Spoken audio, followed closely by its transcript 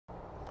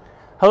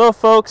Hello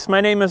folks,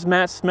 my name is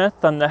Matt Smith.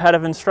 I'm the head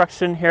of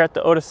instruction here at the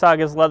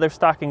Otisaga's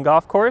Leatherstocking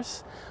Golf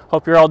Course.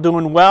 Hope you're all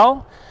doing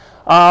well.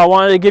 I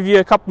wanted to give you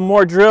a couple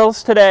more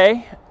drills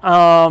today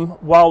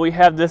while we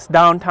have this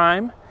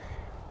downtime.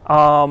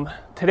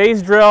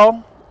 Today's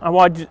drill,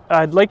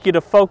 I'd like you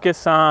to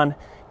focus on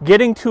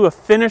getting to a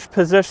finished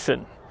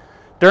position.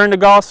 During the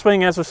golf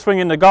swing, as we're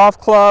swinging the golf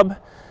club,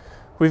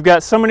 we've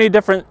got so many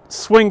different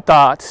swing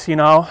thoughts,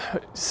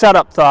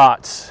 setup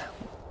thoughts,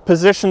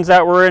 positions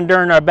that we're in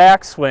during our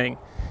backswing.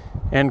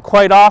 And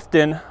quite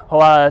often, a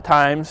lot of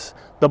times,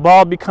 the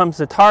ball becomes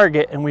the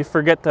target and we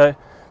forget to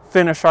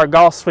finish our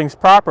golf swings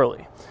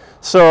properly.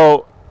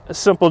 So a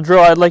simple drill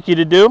I'd like you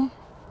to do,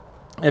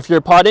 if you're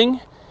putting,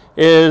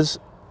 is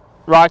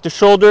rock the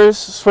shoulders,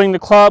 swing the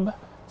club,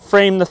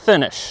 frame the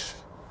finish.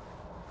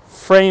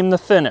 Frame the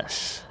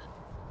finish.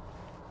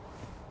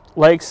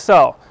 Like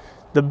so.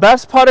 The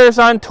best putters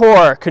on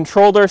tour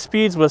control their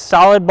speeds with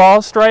solid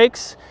ball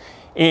strikes.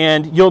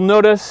 And you'll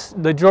notice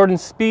the Jordan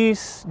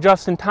Spieth,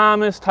 Justin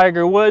Thomas,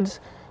 Tiger Woods,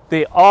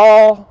 they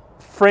all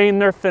frame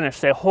their finish.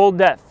 They hold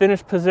that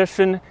finished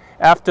position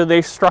after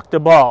they struck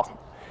the ball.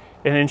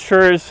 It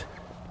ensures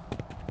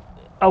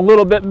a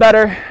little bit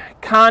better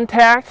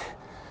contact.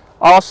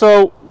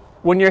 Also,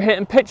 when you're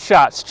hitting pitch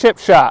shots, chip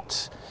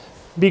shots,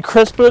 be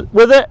crisp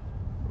with it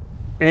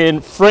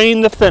and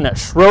frame the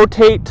finish.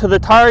 Rotate to the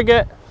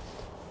target,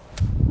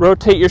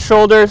 rotate your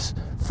shoulders,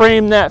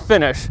 frame that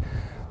finish.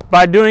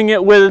 By doing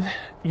it with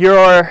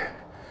your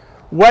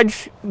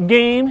wedge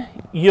game,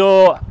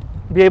 you'll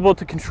be able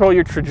to control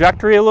your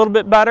trajectory a little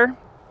bit better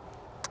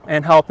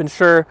and help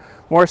ensure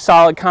more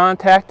solid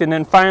contact. And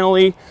then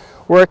finally,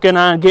 working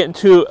on getting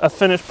to a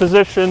finished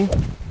position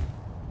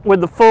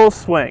with the full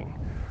swing.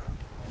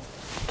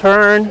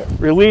 Turn,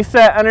 release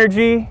that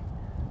energy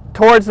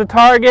towards the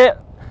target.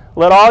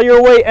 Let all your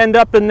weight end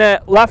up in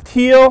that left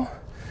heel.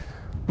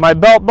 My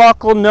belt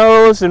buckle,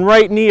 nose, and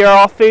right knee are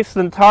all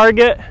facing the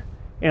target.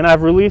 And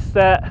I've released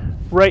that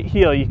right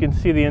heel. You can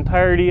see the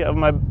entirety of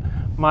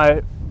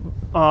my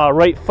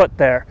right foot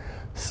there.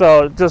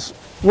 So just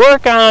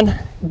work on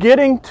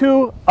getting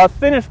to a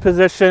finished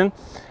position.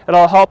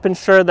 It'll help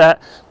ensure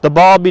that the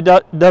ball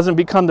doesn't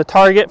become the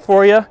target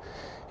for you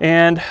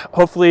and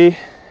hopefully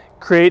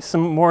create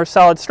some more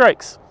solid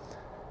strikes.